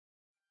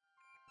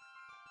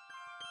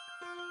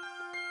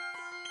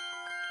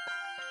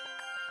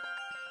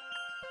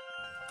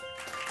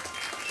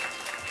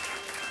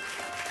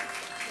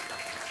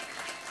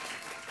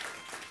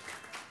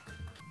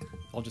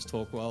I'll just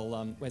talk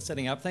while we're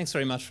setting up. Thanks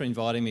very much for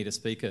inviting me to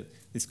speak at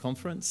this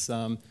conference.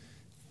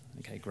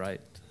 Okay,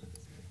 great.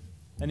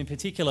 And in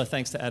particular,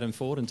 thanks to Adam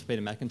Ford and to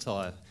Peter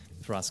McIntyre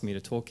for asking me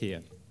to talk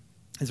here.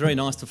 It's very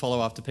nice to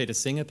follow after Peter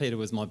Singer. Peter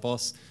was my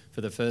boss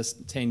for the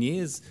first 10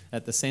 years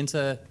at the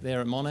centre there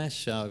at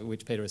Monash,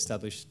 which Peter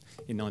established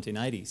in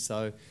 1980.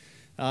 So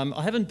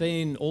I haven't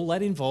been all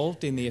that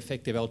involved in the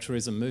effective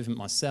altruism movement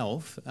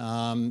myself,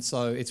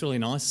 so it's really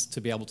nice to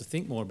be able to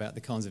think more about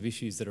the kinds of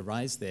issues that are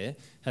raised there,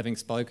 having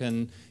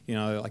spoken,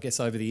 I guess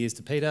over the years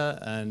to Peter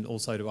and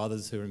also to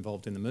others who are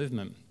involved in the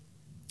movement.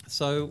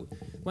 So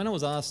when I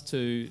was asked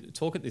to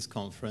talk at this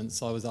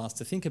conference, I was asked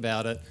to think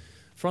about it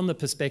from the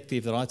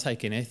perspective that I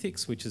take in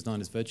ethics, which is known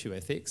as virtue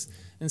ethics,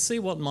 and see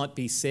what might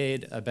be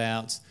said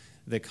about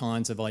the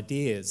kinds of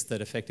ideas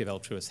that effective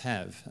altruists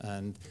have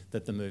and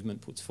that the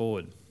movement puts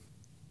forward.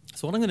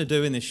 So what I'm going to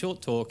do in this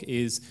short talk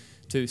is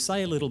to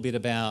say a little bit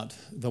about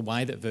the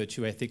way that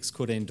virtue ethics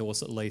could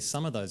endorse at least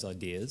some of those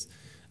ideas,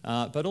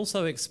 but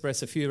also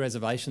express a few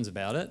reservations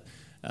about it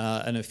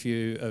and a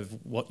few of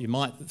what you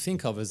might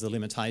think of as the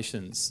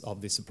limitations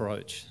of this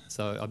approach.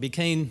 So I'd be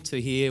keen to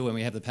hear when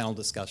we have the panel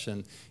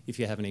discussion if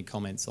you have any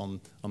comments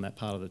on that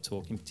part of the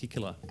talk in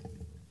particular.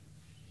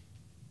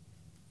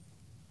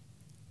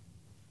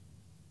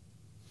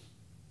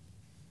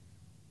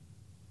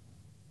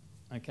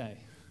 Okay.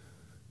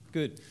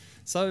 Good.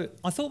 So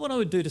I thought what I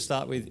would do to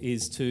start with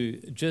is to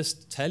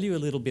just tell you a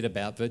little bit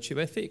about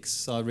virtue ethics.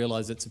 So I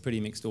realise it's a pretty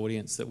mixed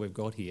audience that we've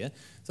got here.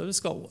 So I've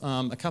just got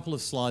a couple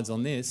of slides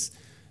on this.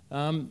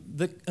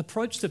 The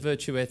approach to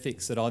virtue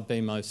ethics that I've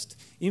been most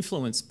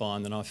influenced by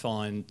and that I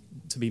find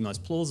to be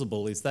most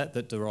plausible is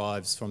that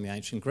derives from the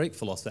ancient Greek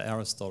philosopher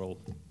Aristotle.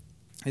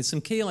 There's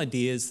some key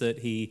ideas that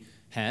he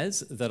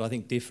has that I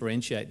think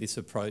differentiate this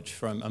approach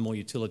from a more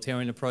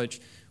utilitarian approach,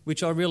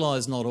 which I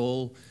realise not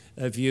all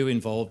of you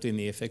involved in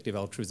the effective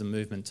altruism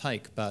movement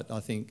take, but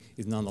I think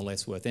is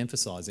nonetheless worth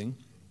emphasising.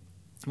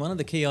 One of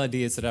the key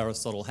ideas that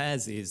Aristotle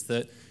has is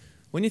that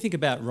when you think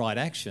about right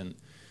action,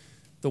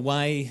 the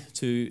way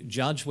to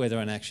judge whether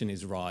an action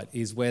is right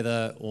is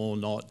whether or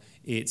not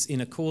it's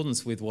in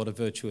accordance with what a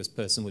virtuous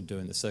person would do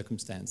in the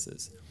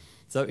circumstances.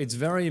 So it's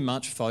very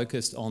much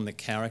focused on the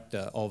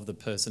character of the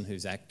person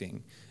who's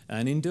acting.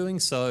 And in doing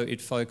so,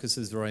 it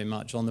focuses very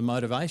much on the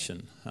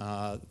motivation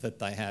that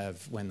they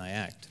have when they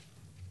act.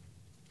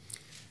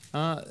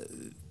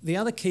 The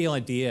other key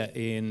idea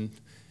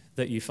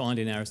that you find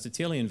in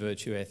Aristotelian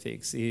virtue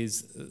ethics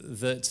is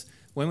that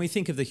when we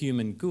think of the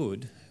human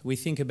good, we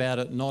think about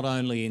it not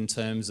only in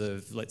terms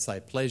of, let's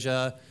say,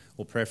 pleasure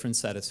or preference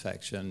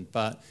satisfaction,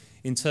 but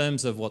in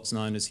terms of what's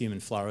known as human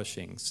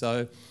flourishing.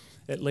 So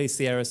at least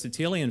the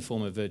Aristotelian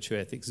form of virtue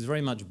ethics is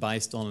very much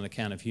based on an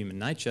account of human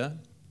nature.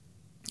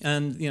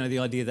 And the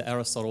idea that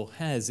Aristotle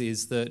has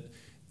is that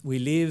we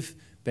live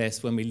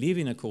best when we live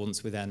in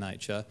accordance with our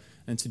nature,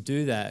 and to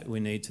do that we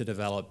need to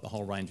develop a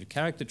whole range of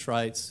character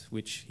traits,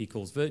 which he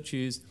calls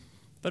virtues,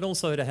 but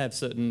also to have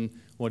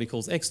certain what he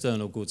calls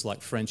external goods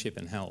like friendship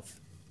and health.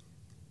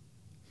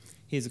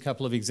 Here's a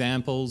couple of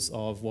examples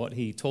of what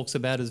he talks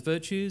about as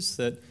virtues: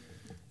 that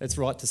it's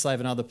right to save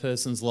another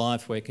person's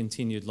life where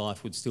continued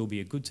life would still be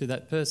a good to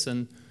that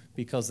person,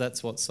 because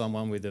that's what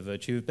someone with a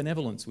virtue of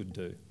benevolence would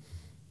do.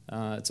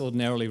 It's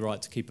ordinarily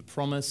right to keep a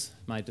promise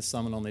made to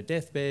someone on their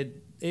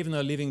deathbed, even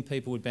though living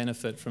people would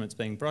benefit from its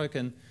being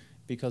broken,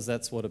 because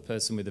that's what a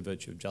person with a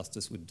virtue of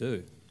justice would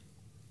do.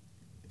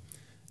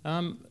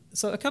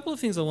 So a couple of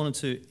things I wanted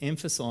to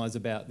emphasise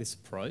about this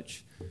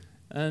approach.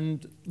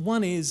 And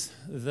one is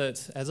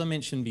that, as I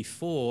mentioned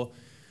before,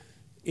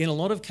 in a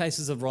lot of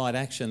cases of right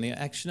action, the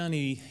action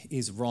only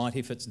is right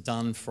if it's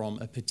done from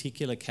a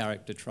particular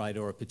character trait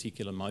or a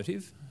particular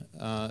motive.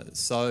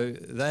 So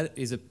that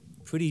is a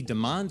pretty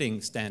demanding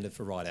standard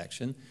for right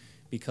action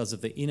because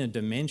of the inner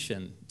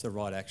dimension to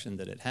right action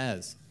that it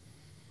has.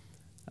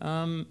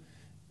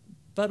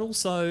 But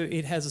also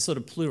it has a sort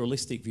of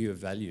pluralistic view of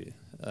value.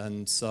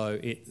 And so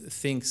it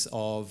thinks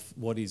of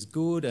what is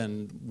good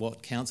and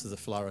what counts as a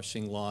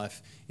flourishing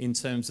life in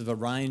terms of a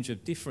range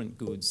of different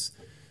goods.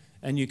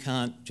 And you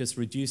can't just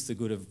reduce the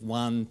good of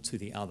one to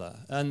the other.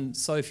 And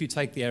so if you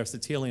take the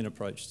Aristotelian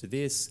approach to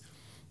this,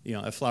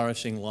 a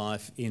flourishing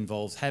life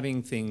involves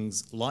having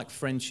things like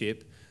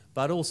friendship,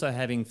 but also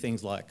having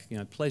things like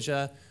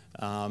pleasure,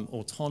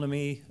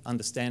 autonomy,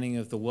 understanding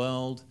of the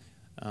world.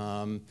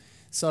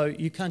 So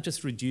you can't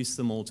just reduce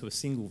them all to a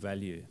single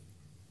value.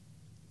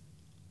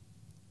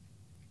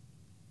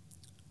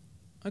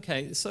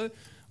 Okay, so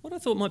what I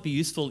thought might be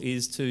useful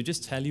is to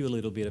just tell you a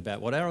little bit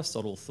about what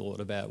Aristotle thought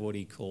about what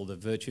he called the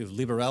virtue of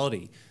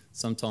liberality,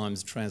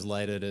 sometimes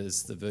translated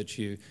as the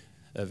virtue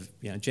of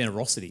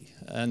generosity.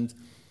 And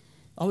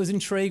I was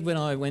intrigued when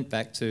I went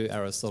back to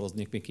Aristotle's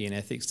Nicomachean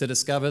Ethics to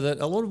discover that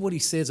a lot of what he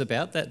says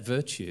about that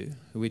virtue,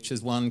 which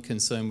is one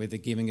concerned with the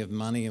giving of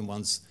money and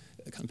one's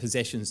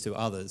possessions to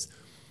others,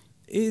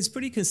 is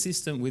pretty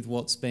consistent with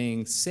what's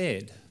being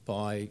said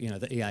by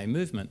the EA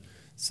movement.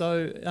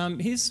 So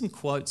here's some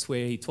quotes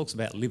where he talks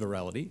about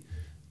liberality.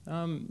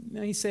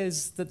 He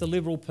says that the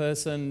liberal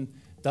person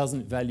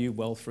doesn't value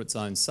wealth for its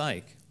own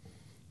sake.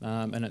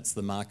 and it's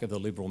the mark of the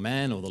liberal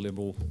man or the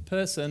liberal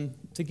person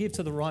to give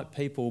to the right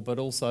people, but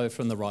also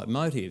from the right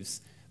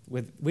motives,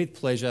 with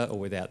pleasure or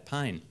without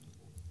pain.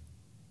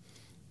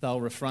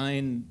 They'll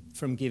refrain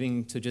from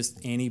giving to just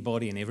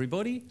anybody and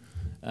everybody,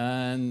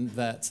 and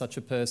that such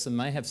a person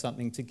may have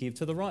something to give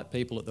to the right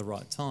people at the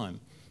right time.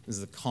 This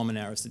is a common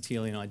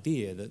Aristotelian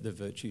idea that the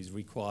virtues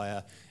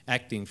require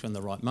acting from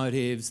the right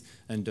motives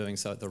and doing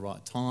so at the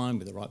right time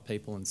with the right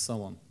people and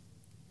so on.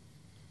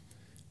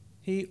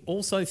 He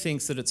also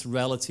thinks that it's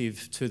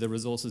relative to the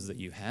resources that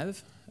you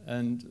have,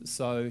 and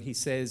so he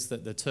says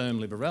that the term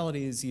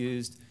liberality is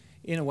used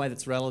in a way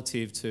that's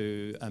relative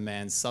to a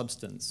man's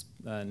substance,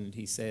 and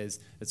he says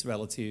it's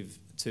relative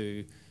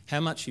to how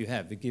much you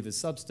have, the giver's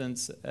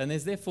substance, and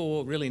there's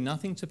therefore really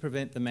nothing to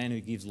prevent the man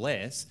who gives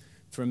less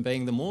from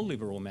being the more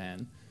liberal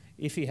man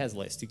if he has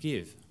less to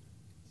give.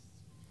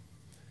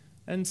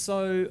 And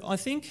so I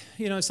think,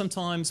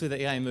 sometimes with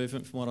the EA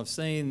movement, from what I've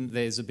seen,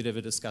 there's a bit of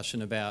a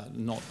discussion about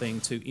not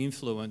being too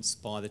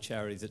influenced by the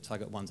charities that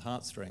tug at one's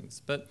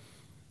heartstrings. But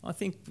I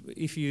think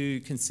if you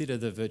consider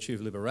the virtue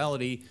of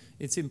liberality,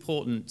 it's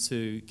important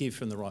to give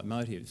from the right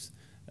motives.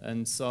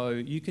 And so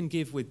you can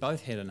give with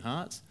both head and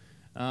heart,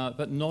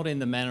 but not in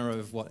the manner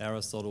of what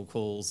Aristotle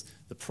calls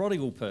the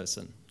prodigal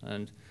person.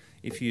 And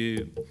if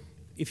you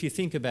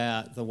think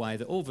about the way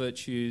that all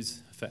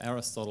virtues for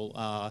Aristotle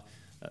are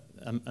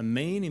a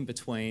mean in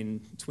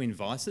between twin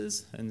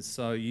vices, and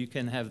so you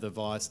can have the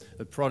vice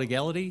of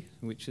prodigality,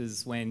 which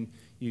is when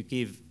you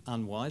give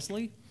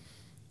unwisely.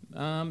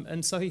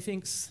 And so he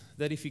thinks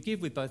that if you give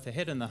with both the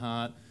head and the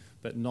heart,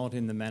 but not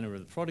in the manner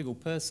of the prodigal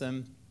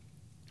person,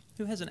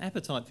 who has an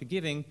appetite for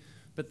giving,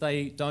 but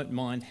they don't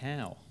mind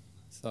how.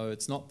 So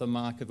it's not the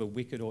mark of a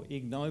wicked or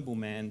ignoble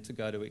man to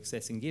go to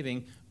excess in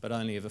giving, but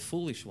only of a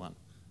foolish one.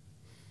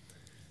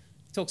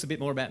 He talks a bit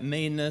more about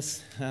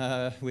meanness,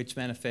 which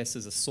manifests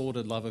as a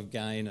sordid love of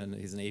gain and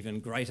is an even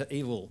greater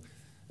evil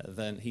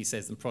than, he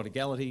says, than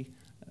prodigality.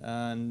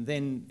 And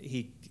then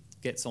he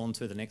gets on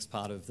to the next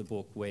part of the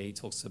book where he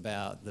talks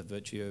about the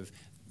virtue of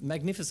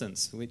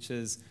magnificence, which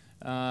is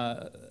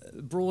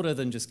broader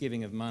than just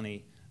giving of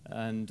money.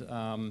 And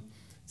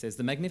says,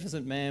 the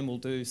magnificent man will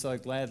do so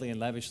gladly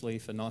and lavishly,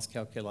 for nice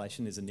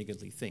calculation is a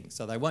niggardly thing.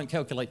 So they won't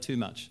calculate too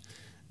much.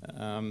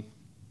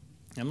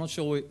 I'm not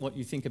sure what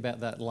you think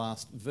about that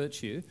last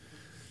virtue,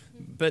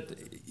 but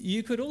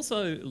you could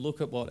also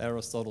look at what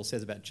Aristotle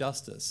says about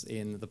justice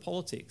in the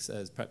Politics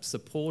as perhaps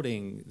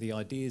supporting the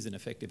ideas in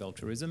effective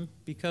altruism,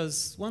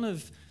 because one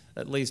of,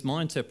 at least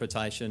my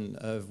interpretation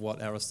of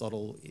what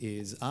Aristotle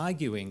is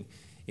arguing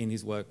in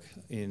his work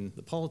in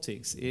the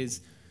Politics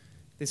is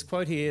this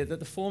quote here, that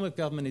the form of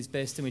government is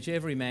best in which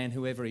every man,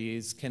 whoever he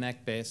is, can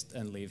act best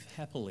and live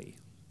happily.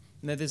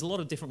 Now, there's a lot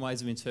of different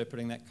ways of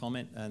interpreting that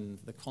comment and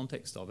the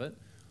context of it.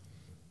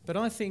 But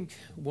I think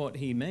what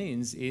he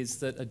means is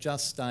that a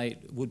just state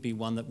would be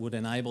one that would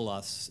enable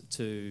us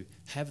to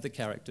have the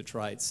character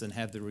traits and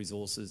have the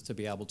resources to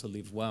be able to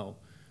live well.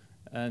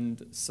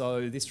 And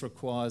so this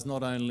requires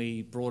not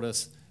only broader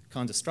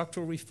kind of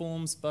structural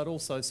reforms, but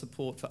also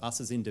support for us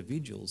as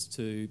individuals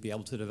to be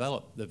able to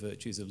develop the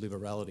virtues of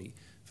liberality,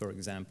 for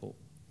example.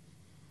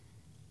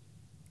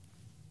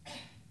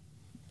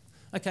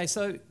 Okay,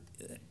 so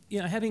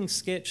having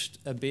sketched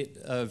a bit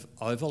of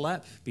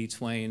overlap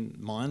between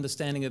my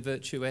understanding of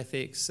virtue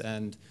ethics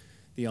and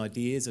the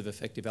ideas of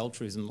effective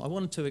altruism, I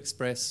wanted to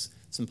express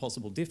some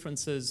possible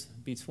differences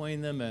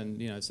between them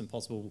and some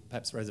possible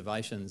perhaps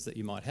reservations that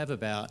you might have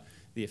about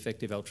the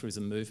effective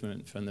altruism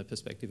movement from the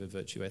perspective of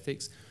virtue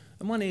ethics.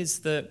 And one is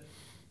that,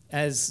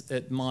 as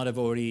it might have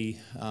already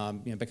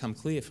become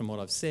clear from what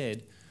I've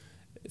said,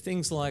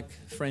 things like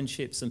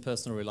friendships and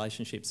personal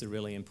relationships are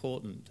really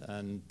important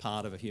and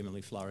part of a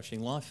humanly flourishing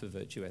life for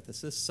virtue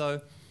ethicists.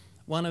 So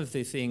one of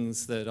the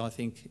things that I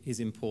think is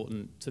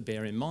important to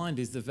bear in mind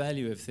is the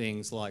value of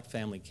things like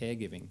family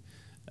caregiving.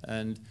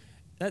 And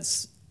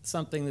that's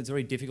something that's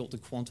very difficult to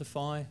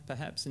quantify,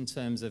 perhaps, in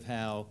terms of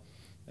how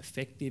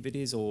effective it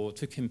is or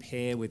to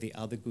compare with the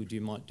other good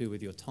you might do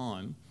with your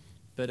time.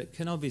 But it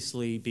can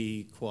obviously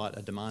be quite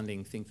a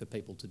demanding thing for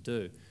people to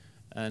do.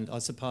 And I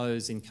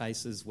suppose in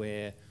cases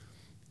where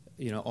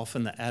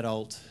often the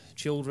adult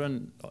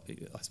children,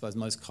 I suppose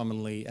most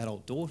commonly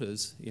adult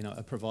daughters,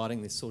 are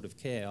providing this sort of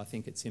care, I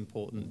think it's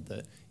important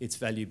that its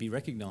value be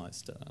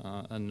recognised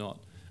and not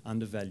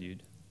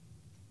undervalued.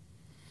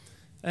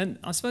 And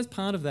I suppose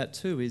part of that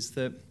too is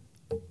that,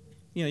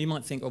 you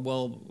might think, oh,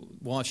 well,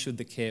 why should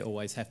the care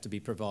always have to be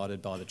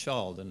provided by the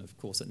child? And of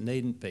course it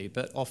needn't be,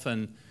 but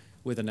often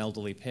with an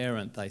elderly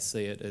parent, they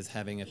see it as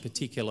having a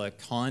particular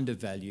kind of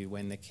value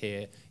when the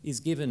care is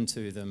given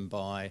to them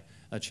by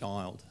a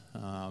child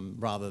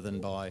rather than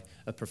by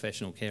a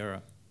professional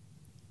carer.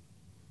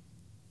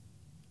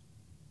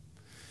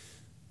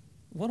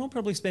 What I'll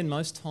probably spend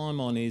most time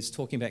on is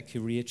talking about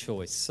career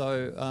choice.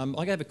 So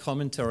I gave a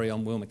commentary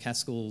on Will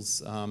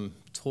MacAskill's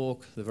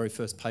talk, the very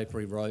first paper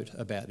he wrote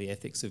about the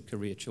ethics of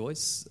career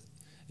choice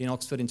in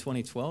Oxford in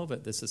 2012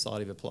 at the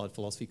Society of Applied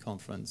Philosophy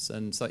conference.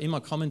 And so in my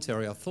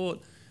commentary, I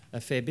thought a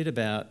fair bit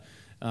about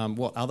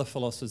what other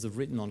philosophers have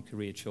written on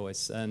career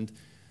choice. And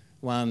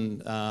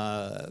one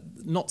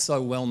not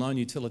so well-known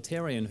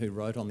utilitarian who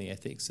wrote on the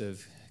ethics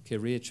of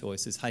career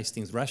choice is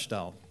Hastings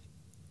Rashdale.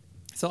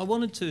 So I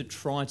wanted to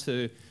try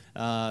to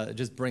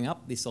just bring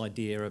up this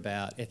idea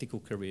about ethical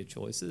career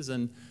choices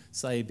and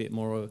say a bit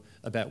more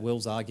about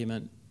Will's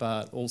argument,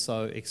 but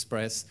also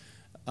express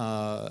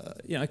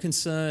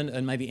concern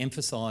and maybe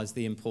emphasise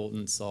the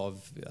importance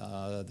of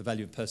the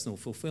value of personal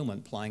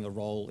fulfilment playing a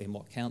role in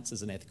what counts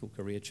as an ethical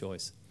career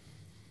choice.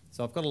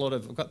 So I've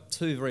got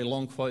two very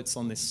long quotes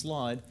on this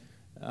slide.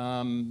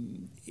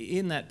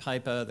 In that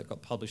paper that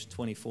got published in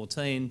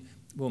 2014,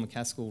 Will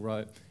MacAskill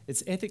wrote,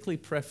 "It's ethically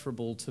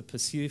preferable to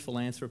pursue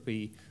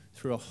philanthropy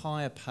through a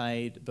higher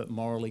paid but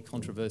morally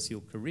controversial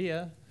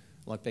career,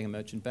 like being a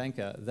merchant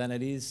banker, than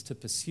it is to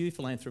pursue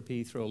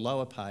philanthropy through a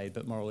lower paid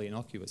but morally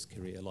innocuous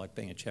career, like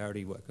being a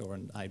charity worker or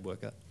an aid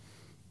worker."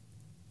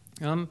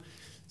 One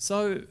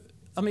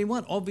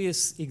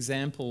obvious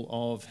example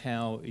of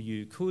how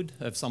you could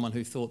have someone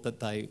who thought that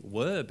they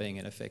were being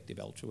an effective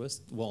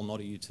altruist while not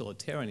a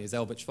utilitarian is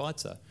Albert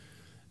Schweitzer.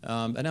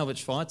 And Albert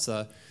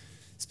Schweitzer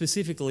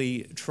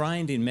specifically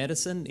trained in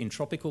medicine, in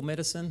tropical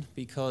medicine,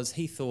 because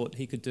he thought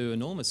he could do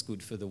enormous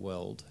good for the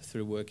world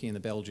through working in the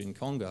Belgian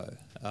Congo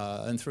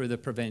and through the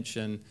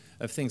prevention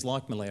of things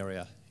like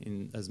malaria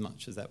in as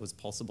much as that was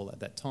possible at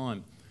that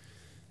time.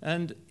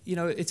 And,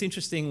 it's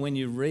interesting when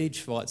you read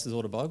Schweitzer's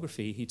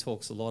autobiography, he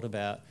talks a lot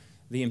about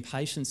the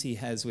impatience he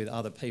has with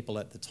other people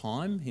at the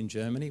time in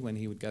Germany when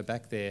he would go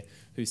back there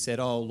who said,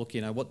 oh, look,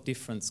 what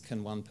difference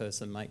can one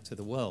person make to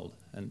the world?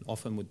 And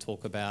often would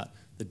talk about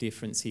the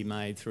difference he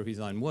made through his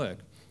own work.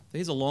 So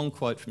here's a long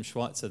quote from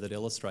Schweitzer that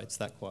illustrates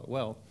that quite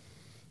well.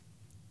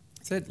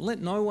 He said,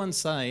 "Let no one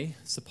say,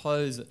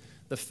 suppose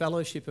the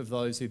fellowship of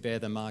those who bear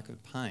the mark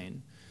of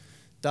pain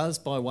does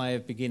by way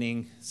of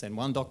beginning send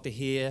one doctor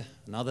here,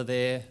 another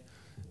there.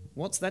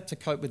 What's that to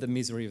cope with the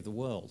misery of the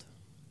world?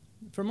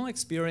 From my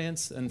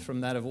experience and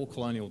from that of all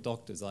colonial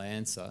doctors, I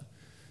answer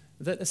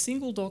that a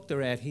single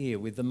doctor out here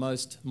with the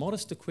most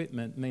modest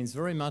equipment means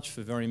very much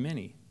for very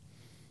many.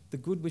 The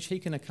good which he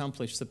can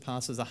accomplish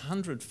surpasses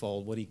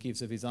 100-fold what he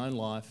gives of his own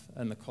life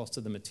and the cost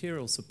of the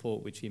material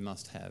support which he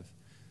must have.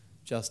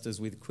 Just as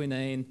with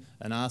quinine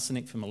and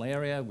arsenic for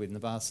malaria, with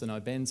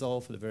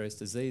nivacinobenzol for the various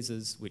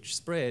diseases which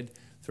spread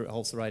through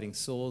ulcerating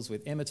sores,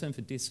 with emetim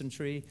for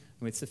dysentery,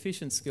 and with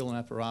sufficient skill and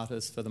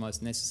apparatus for the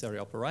most necessary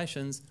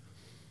operations,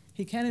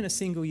 he can in a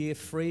single year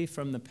free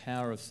from the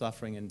power of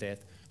suffering and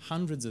death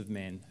hundreds of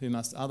men who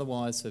must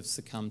otherwise have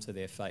succumbed to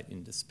their fate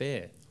in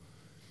despair.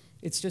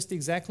 It's just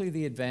exactly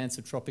the advance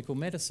of tropical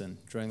medicine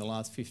during the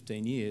last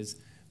 15 years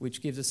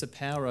which gives us a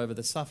power over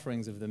the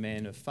sufferings of the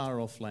men of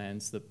far-off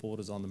lands that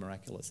borders on the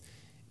miraculous.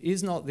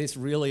 Is not this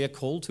really a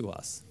call to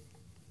us?"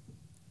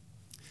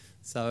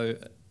 So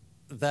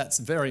that's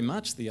very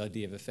much the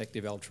idea of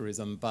effective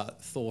altruism,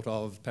 but thought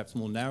of perhaps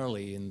more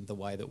narrowly in the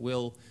way that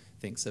Will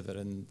thinks of it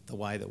and the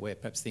way that we're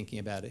perhaps thinking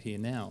about it here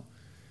now.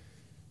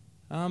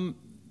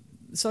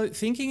 So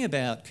thinking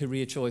about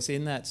career choice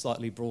in that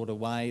slightly broader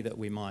way that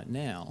we might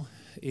now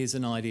is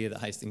an idea that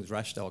Hastings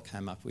Rashdale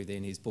came up with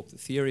in his book, The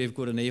Theory of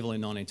Good and Evil,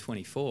 in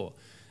 1924.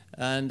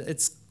 And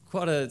it's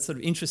quite a sort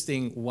of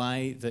interesting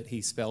way that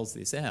he spells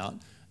this out.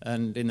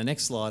 And in the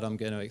next slide, I'm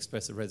going to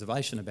express a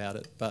reservation about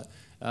it. But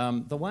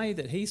the way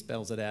that he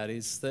spells it out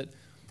is that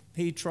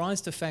he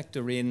tries to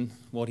factor in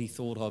what he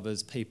thought of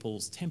as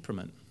people's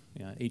temperament.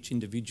 Each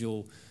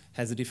individual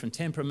has a different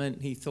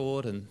temperament, he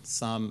thought, and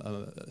some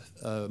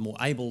are more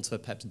able to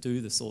perhaps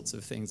do the sorts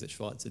of things that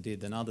Schweitzer did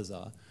than others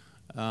are.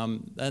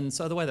 And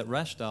so the way that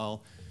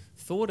Rashdale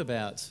thought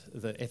about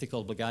the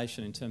ethical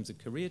obligation in terms of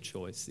career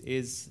choice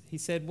is, he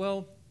said,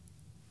 well,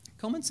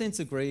 common sense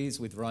agrees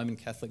with Roman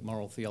Catholic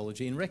moral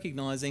theology in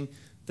recognising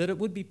that it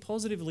would be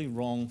positively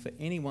wrong for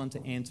anyone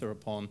to enter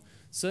upon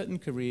certain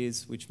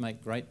careers which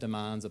make great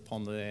demands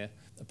upon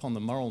the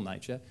moral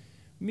nature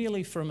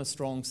merely from a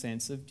strong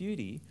sense of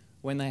duty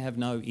when they have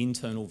no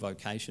internal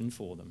vocation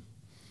for them.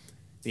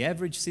 The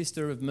average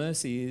Sister of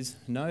Mercy is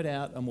no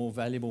doubt a more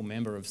valuable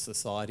member of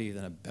society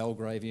than a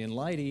Belgravian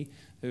lady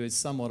who is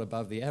somewhat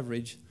above the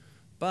average,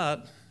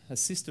 but a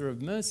Sister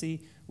of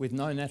Mercy with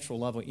no natural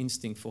love or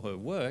instinct for her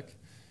work,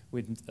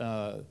 with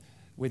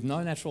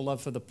no natural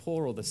love for the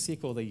poor or the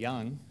sick or the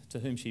young to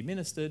whom she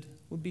ministered,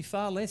 would be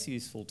far less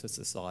useful to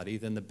society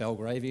than the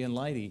Belgravian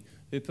lady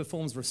who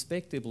performs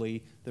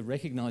respectably the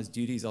recognised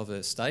duties of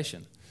her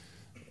station,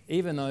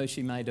 even though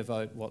she may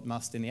devote what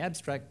must in the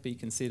abstract be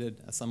considered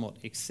a somewhat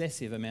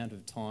excessive amount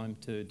of time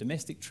to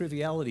domestic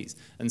trivialities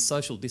and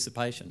social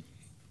dissipation.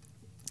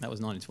 That was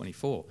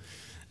 1924.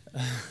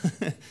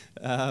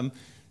 I'm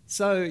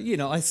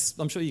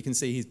sure you can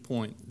see his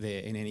point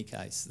there in any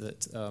case,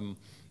 that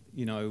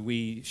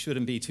we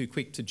shouldn't be too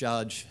quick to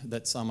judge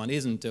that someone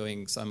isn't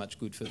doing so much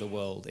good for the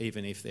world,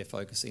 even if they're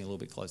focusing a little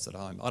bit closer to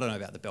home. I don't know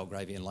about the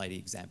Belgravian lady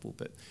example,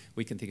 but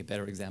we can think of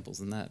better examples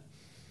than that.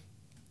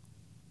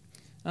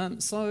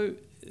 So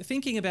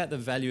thinking about the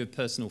value of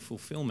personal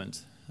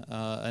fulfilment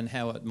and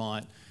how it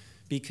might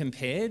be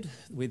compared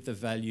with the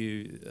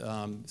value,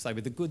 say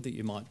with the good that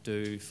you might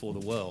do for the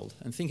world,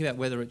 and think about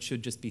whether it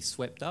should just be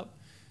swept up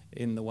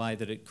in the way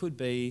that it could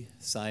be,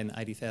 say, an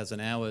 80,000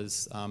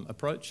 hours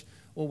approach,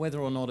 or whether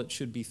or not it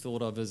should be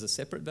thought of as a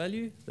separate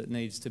value that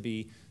needs to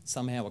be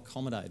somehow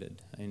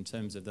accommodated in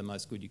terms of the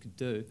most good you could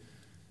do.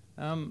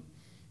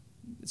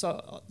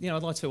 So,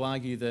 I'd like to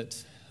argue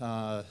that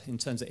in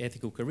terms of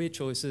ethical career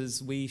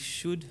choices, we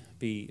should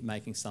be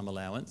making some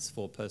allowance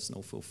for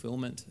personal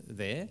fulfilment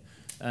there.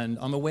 And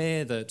I'm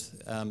aware that,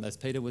 as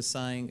Peter was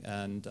saying,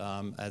 and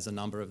as a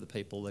number of the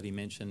people that he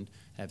mentioned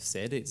have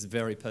said, it's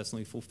very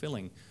personally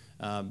fulfilling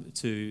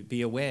to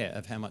be aware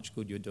of how much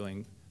good you're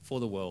doing for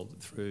the world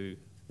through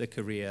the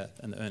career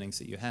and the earnings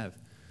that you have.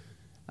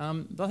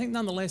 But I think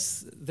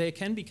nonetheless, there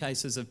can be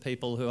cases of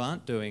people who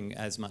aren't doing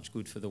as much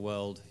good for the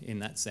world in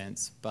that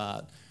sense,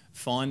 but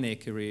find their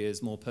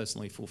careers more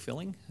personally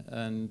fulfilling.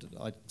 And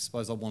I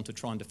suppose I want to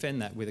try and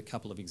defend that with a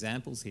couple of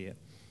examples here,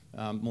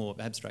 more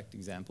abstract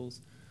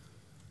examples.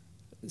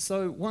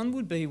 So one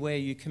would be where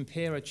you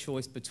compare a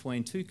choice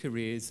between two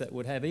careers that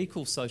would have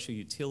equal social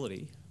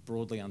utility,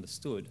 broadly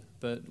understood,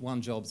 but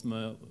one job's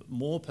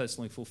more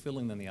personally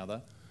fulfilling than the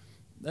other.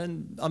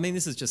 And I mean,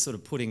 this is just sort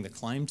of putting the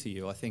claim to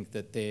you. I think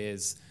that there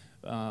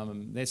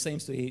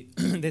seems to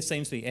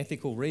be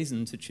ethical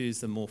reason to choose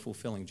the more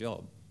fulfilling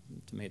job.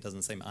 To me, it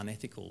doesn't seem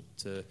unethical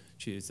to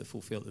choose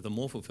the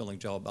more fulfilling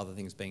job, other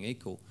things being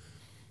equal.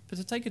 But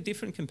to take a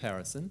different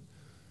comparison,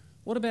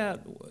 what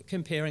about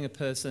comparing a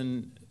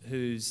person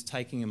who's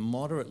taking a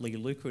moderately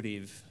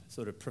lucrative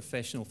sort of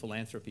professional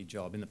philanthropy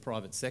job in the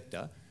private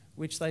sector,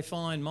 which they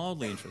find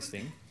mildly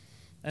interesting,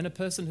 and a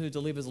person who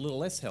delivers a little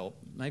less help,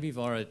 maybe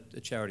via a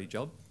charity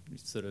job,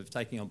 sort of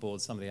taking on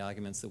board some of the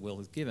arguments that Will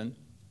has given,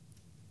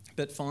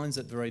 but finds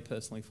it very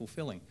personally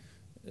fulfilling?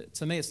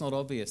 To me, it's not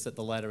obvious that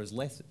the latter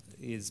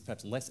is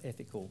perhaps less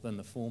ethical than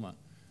the former.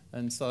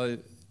 And so,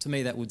 to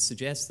me, that would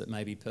suggest that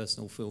maybe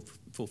personal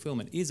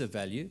fulfilment is a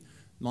value,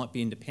 might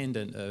be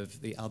independent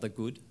of the other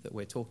good that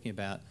we're talking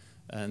about,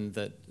 and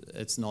that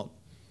it's not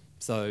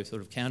so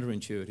sort of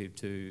counterintuitive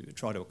to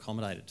try to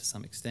accommodate it to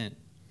some extent.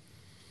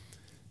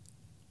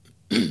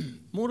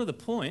 More to the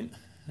point,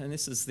 and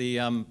this is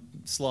the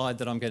slide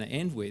that I'm going to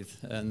end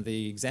with, and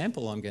the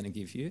example I'm going to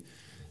give you.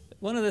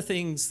 One of the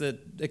things that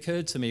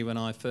occurred to me when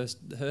I first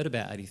heard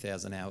about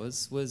 80,000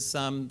 hours was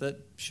that,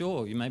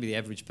 sure, maybe the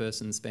average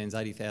person spends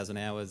 80,000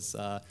 hours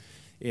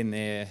in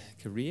their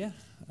career,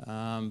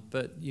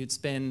 but you'd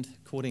spend,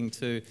 according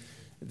to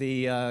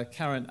the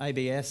current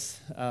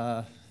ABS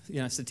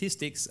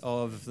statistics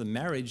of the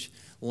marriage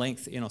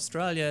length in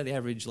Australia, the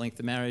average length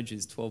of marriage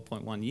is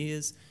 12.1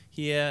 years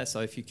here.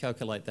 So if you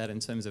calculate that in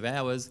terms of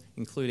hours,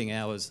 including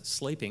hours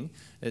sleeping,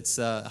 it's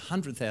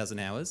 100,000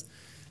 hours.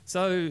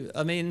 So,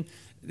 I mean,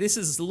 this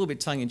is a little bit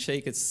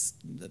tongue-in-cheek, it's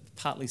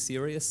partly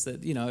serious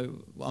that,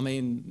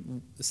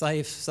 say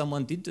if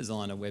someone did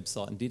design a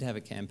website and did have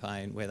a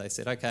campaign where they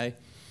said, okay,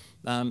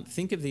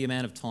 think of the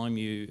amount of time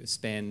you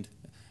spend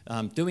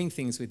doing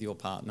things with your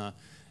partner.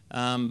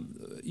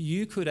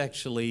 You could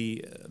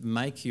actually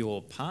make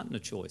your partner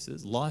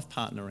choices, life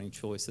partnering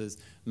choices,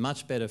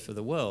 much better for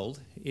the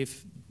world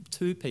if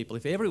two people,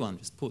 if everyone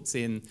just puts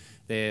in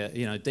their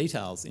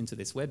details into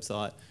this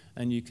website,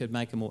 and you could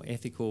make a more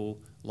ethical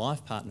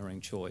life partnering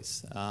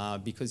choice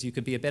because you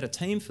could be a better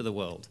team for the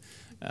world,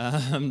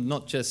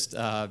 not just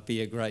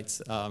be a great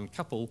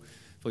couple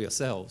for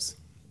yourselves.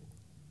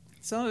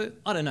 So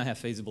I don't know how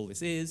feasible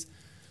this is,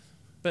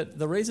 but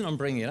the reason I'm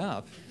bringing it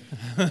up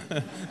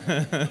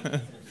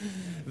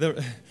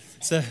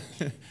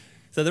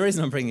So the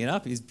reason I'm bringing it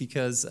up is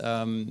because,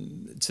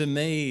 to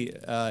me,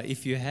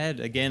 if you had,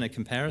 again, a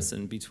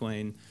comparison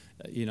between,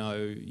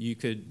 you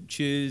could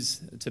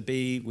choose to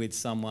be with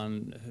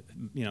someone,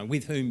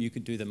 with whom you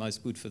could do the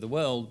most good for the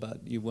world,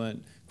 but you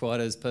weren't quite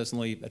as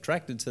personally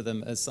attracted to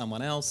them as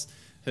someone else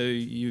who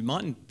you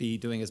mightn't be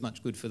doing as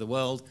much good for the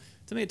world.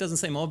 To me, it doesn't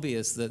seem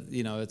obvious that,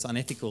 it's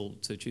unethical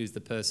to choose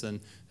the person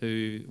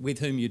with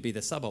whom you'd be the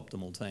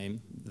suboptimal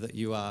team that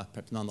you are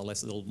perhaps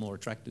nonetheless a little more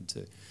attracted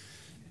to.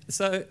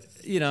 So,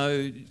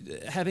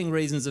 having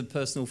reasons of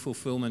personal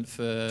fulfilment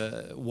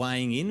for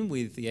weighing in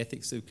with the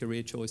ethics of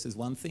career choice is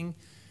one thing.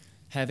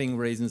 Having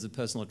reasons of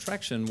personal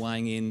attraction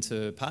weighing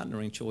into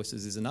partnering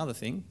choices is another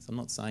thing. So I'm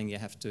not saying you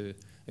have to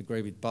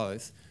agree with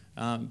both.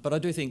 But I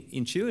do think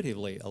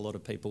intuitively a lot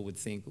of people would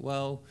think,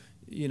 well,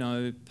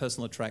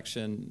 personal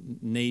attraction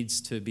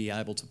needs to be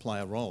able to play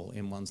a role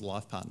in one's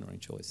life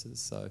partnering choices.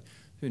 So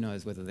who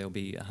knows whether there'll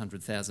be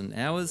 100,000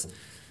 hours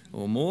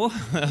or more,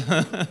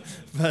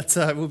 but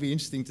it will be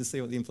interesting to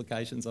see what the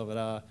implications of it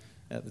are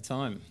at the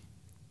time.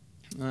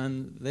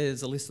 And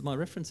there's a list of my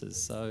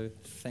references, so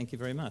thank you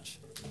very much.